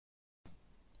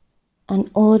An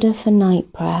order for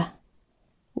night prayer,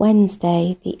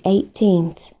 Wednesday the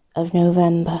 18th of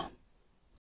November.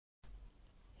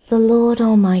 The Lord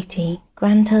Almighty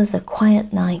grant us a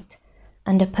quiet night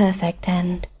and a perfect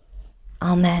end.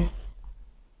 Amen.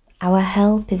 Our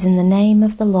help is in the name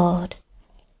of the Lord,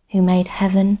 who made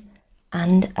heaven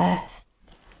and earth.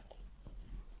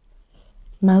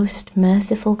 Most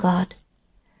merciful God,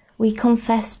 we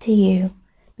confess to you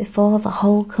before the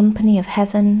whole company of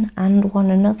heaven and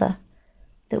one another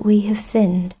that we have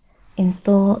sinned in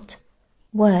thought,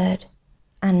 word,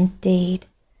 and deed,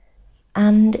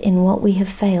 and in what we have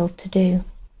failed to do.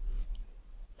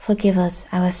 Forgive us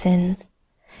our sins,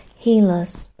 heal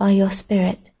us by your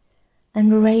Spirit,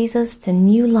 and raise us to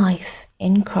new life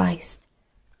in Christ.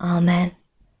 Amen.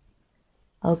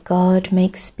 O God,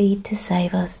 make speed to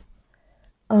save us.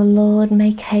 O Lord,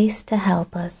 make haste to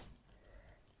help us.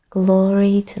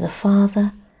 Glory to the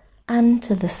Father, and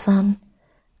to the Son,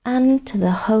 and to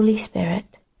the Holy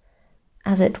Spirit,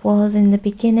 as it was in the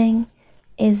beginning,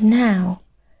 is now,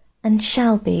 and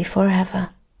shall be forever.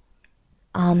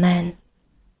 Amen.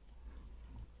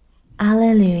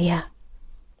 Alleluia.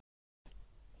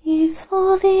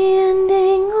 Before the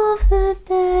ending of the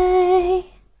day,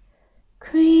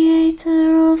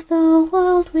 Creator of the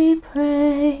world, we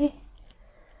pray,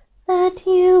 that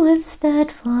you with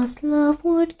steadfast love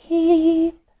would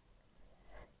keep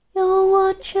your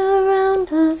watch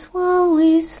around us while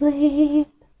we sleep.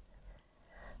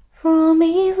 From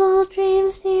evil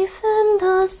dreams defend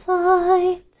our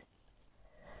sight,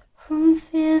 from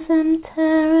fears and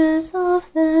terrors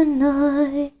of the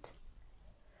night.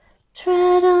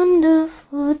 Tread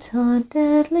underfoot our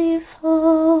deadly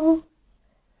foe,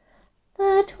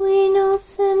 that we no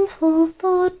sinful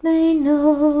thought may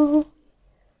know.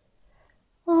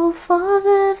 O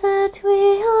Father, that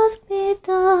we ask be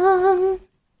done,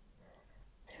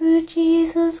 through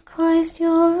Jesus Christ,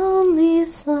 your only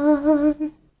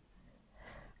Son,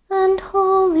 and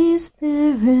Holy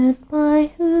Spirit,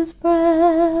 by whose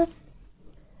breath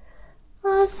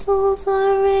our souls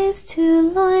are raised to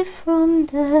life from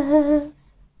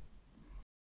death.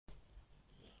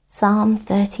 Psalm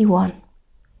 31,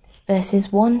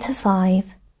 verses 1 to 5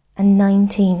 and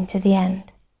 19 to the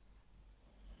end.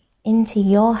 Into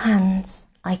your hands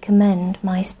I commend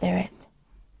my spirit.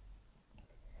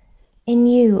 In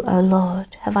you, O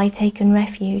Lord, have I taken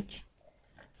refuge.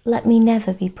 Let me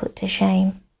never be put to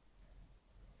shame.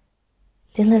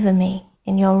 Deliver me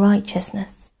in your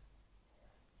righteousness.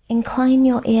 Incline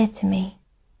your ear to me.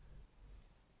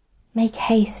 Make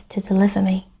haste to deliver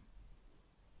me.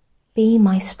 Be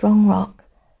my strong rock,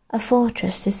 a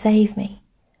fortress to save me,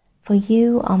 for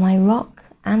you are my rock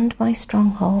and my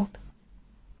stronghold.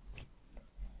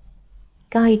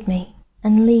 Guide me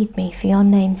and lead me for your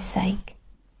name's sake.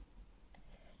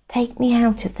 Take me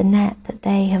out of the net that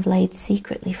they have laid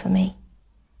secretly for me.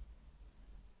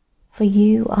 For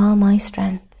you are my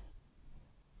strength.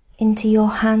 Into your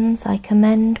hands I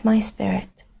commend my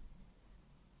spirit.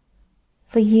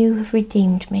 For you have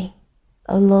redeemed me,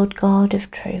 O Lord God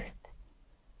of truth.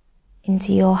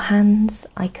 Into your hands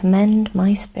I commend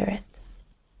my spirit.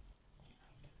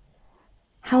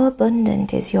 How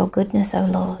abundant is your goodness, O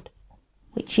Lord,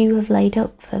 which you have laid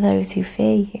up for those who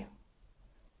fear you,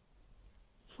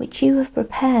 which you have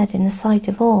prepared in the sight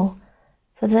of all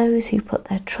for those who put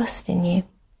their trust in you.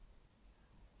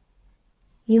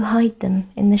 You hide them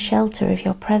in the shelter of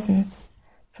your presence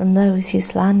from those who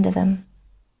slander them.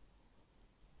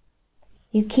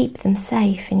 You keep them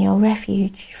safe in your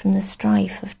refuge from the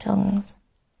strife of tongues.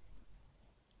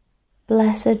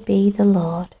 Blessed be the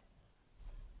Lord,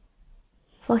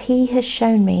 for he has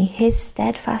shown me his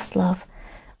steadfast love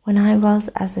when I was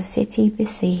as a city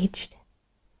besieged.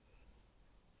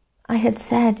 I had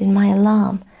said in my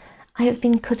alarm, I have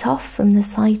been cut off from the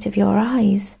sight of your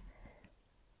eyes.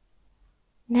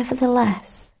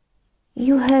 Nevertheless,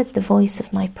 you heard the voice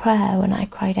of my prayer when I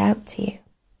cried out to you.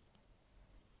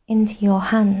 Into your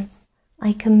hands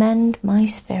I commend my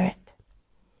spirit.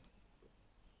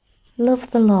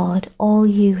 Love the Lord, all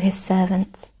you his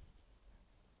servants.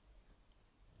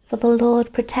 For the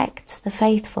Lord protects the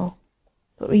faithful,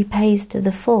 but repays to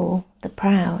the full the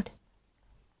proud.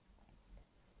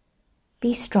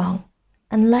 Be strong,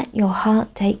 and let your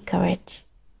heart take courage.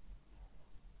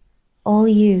 All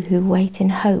you who wait in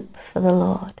hope for the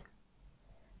Lord,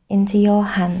 into your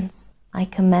hands I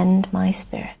commend my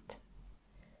spirit.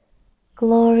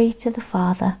 Glory to the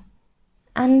Father,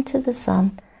 and to the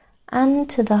Son, and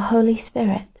to the Holy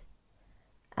Spirit,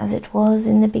 as it was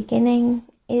in the beginning,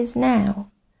 is now,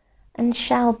 and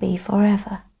shall be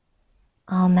forever.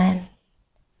 Amen.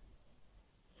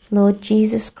 Lord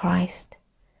Jesus Christ,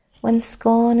 when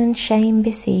scorn and shame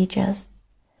besiege us,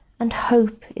 and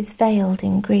hope is veiled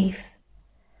in grief.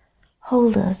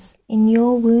 Hold us in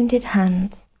your wounded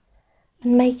hands,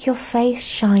 and make your face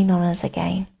shine on us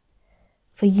again,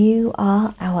 for you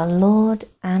are our Lord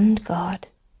and God.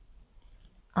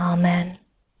 Amen.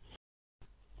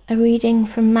 A reading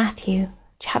from Matthew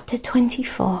chapter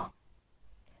 24.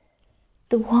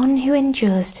 The one who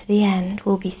endures to the end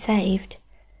will be saved,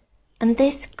 and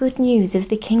this good news of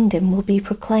the kingdom will be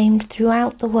proclaimed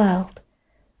throughout the world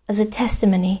as a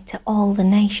testimony to all the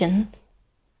nations.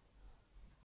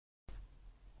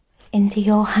 Into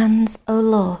your hands, O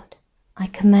Lord, I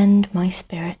commend my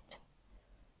spirit.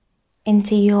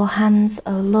 Into your hands,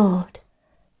 O Lord,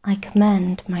 I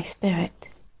commend my spirit.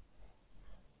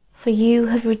 For you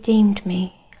have redeemed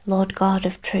me, Lord God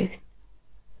of truth.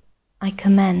 I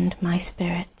commend my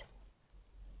spirit.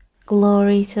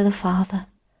 Glory to the Father,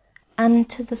 and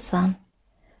to the Son,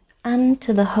 and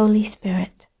to the Holy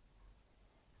Spirit.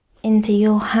 Into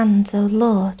your hands, O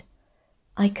Lord,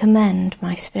 I commend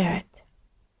my spirit.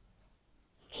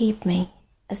 Keep me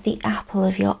as the apple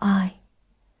of your eye.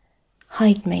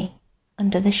 Hide me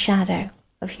under the shadow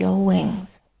of your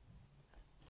wings.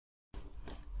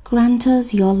 Grant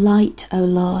us your light, O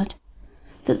Lord,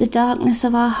 that the darkness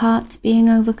of our hearts being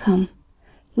overcome,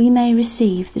 we may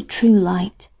receive the true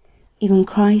light, even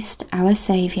Christ our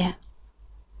Saviour.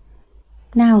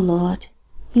 Now, Lord,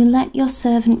 you let your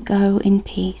servant go in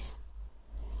peace.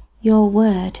 Your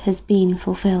word has been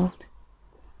fulfilled.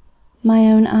 My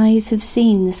own eyes have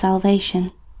seen the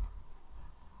salvation,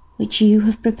 which you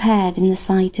have prepared in the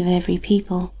sight of every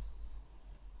people,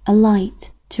 a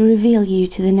light to reveal you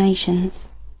to the nations,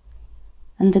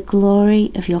 and the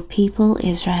glory of your people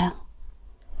Israel.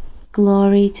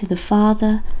 Glory to the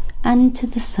Father, and to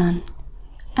the Son,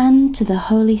 and to the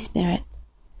Holy Spirit,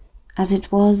 as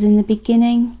it was in the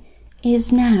beginning,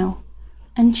 is now,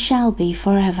 and shall be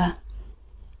forever.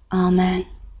 Amen.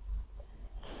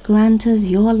 Grant us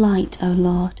your light, O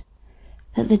Lord,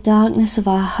 that the darkness of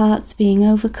our hearts being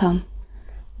overcome,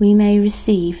 we may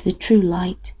receive the true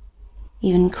light,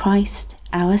 even Christ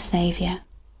our Saviour.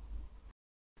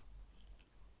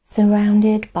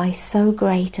 Surrounded by so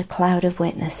great a cloud of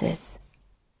witnesses,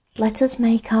 let us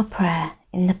make our prayer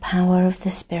in the power of the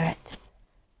Spirit,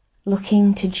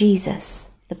 looking to Jesus,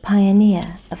 the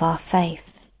pioneer of our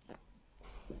faith,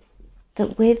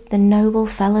 that with the noble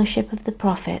fellowship of the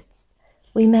prophets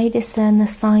we may discern the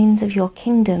signs of your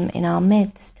kingdom in our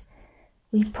midst.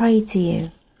 We pray to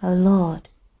you, O Lord.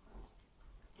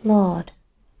 Lord,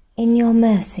 in your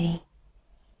mercy,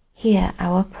 hear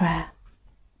our prayer.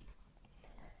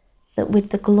 That with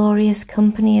the glorious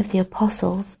company of the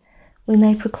apostles we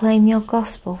may proclaim your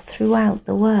gospel throughout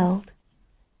the world.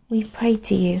 We pray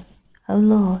to you, O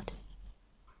Lord.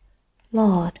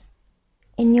 Lord,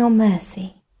 in your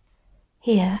mercy,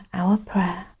 hear our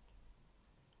prayer.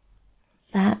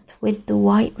 That with the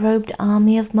white-robed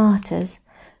army of martyrs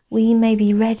we may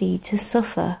be ready to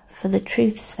suffer for the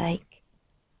truth's sake.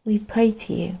 We pray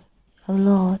to you, O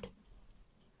Lord.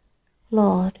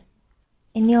 Lord,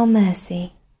 in your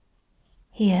mercy,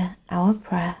 hear our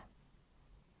prayer.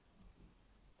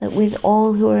 That with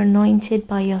all who are anointed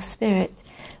by your Spirit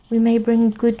we may bring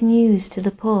good news to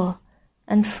the poor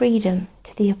and freedom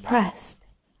to the oppressed.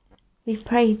 We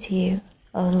pray to you,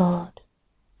 O Lord.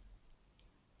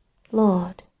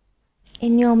 Lord,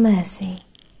 in your mercy,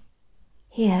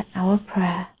 hear our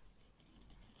prayer.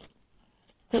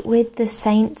 That with the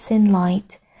saints in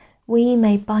light we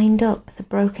may bind up the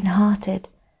broken-hearted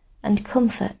and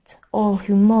comfort all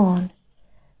who mourn.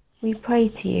 We pray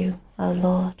to you, O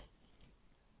Lord.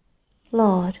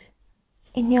 Lord,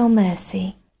 in your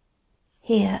mercy,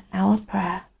 hear our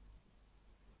prayer.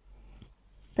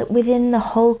 That within the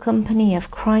whole company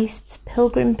of Christ's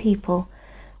pilgrim people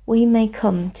we may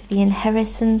come to the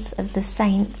inheritance of the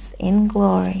saints in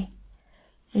glory.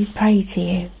 We pray to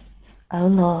you, O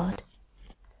Lord.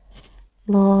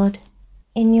 Lord,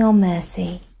 in your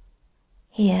mercy,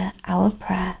 hear our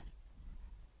prayer.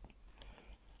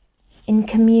 In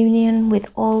communion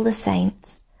with all the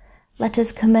saints, let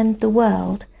us commend the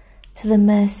world to the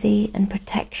mercy and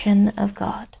protection of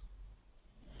God.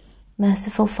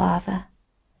 Merciful Father,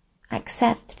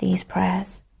 accept these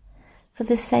prayers for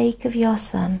the sake of your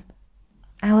Son,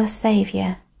 our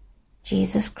Saviour,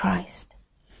 Jesus Christ.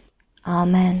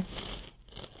 Amen.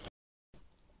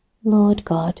 Lord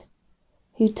God,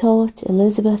 who taught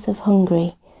Elizabeth of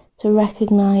Hungary to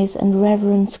recognize and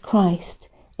reverence Christ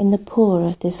in the poor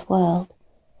of this world,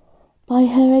 by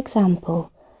her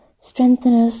example,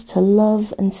 strengthen us to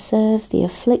love and serve the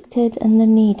afflicted and the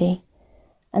needy,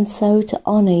 and so to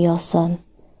honour your Son,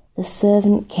 the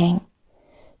servant King,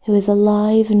 who is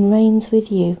alive and reigns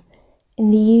with you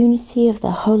in the unity of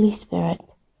the Holy Spirit,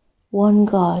 one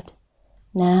God,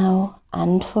 now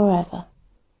and forever.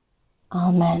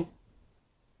 Amen.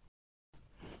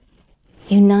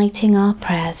 Uniting our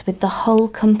prayers with the whole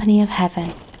company of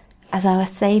heaven, as our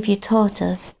Saviour taught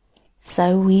us,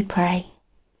 so we pray.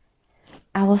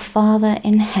 Our Father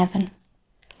in heaven,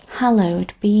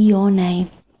 hallowed be your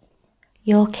name.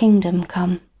 Your kingdom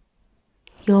come.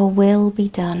 Your will be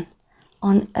done,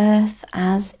 on earth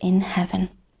as in heaven.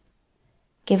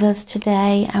 Give us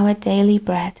today our daily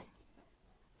bread.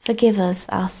 Forgive us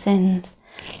our sins,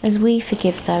 as we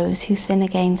forgive those who sin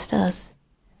against us.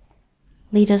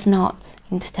 Lead us not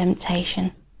into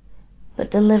temptation,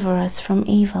 but deliver us from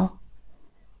evil.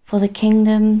 For the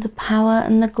kingdom, the power,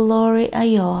 and the glory are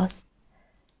yours,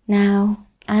 now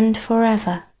and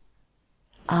forever.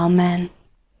 Amen.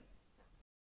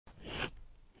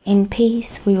 In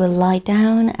peace we will lie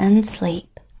down and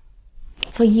sleep.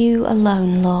 For you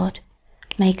alone, Lord,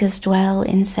 make us dwell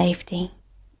in safety.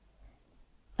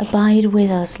 Abide with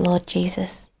us, Lord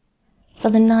Jesus, for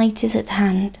the night is at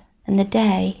hand and the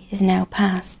day is now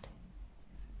past.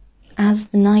 As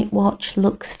the night watch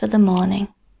looks for the morning,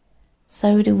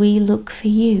 so do we look for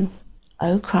you,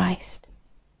 O Christ.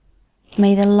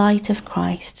 May the light of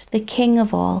Christ, the King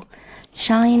of all,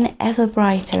 shine ever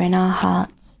brighter in our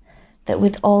hearts, that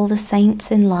with all the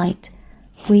saints in light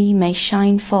we may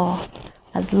shine forth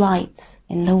as lights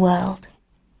in the world.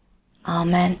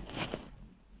 Amen.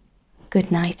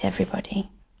 Good night, everybody.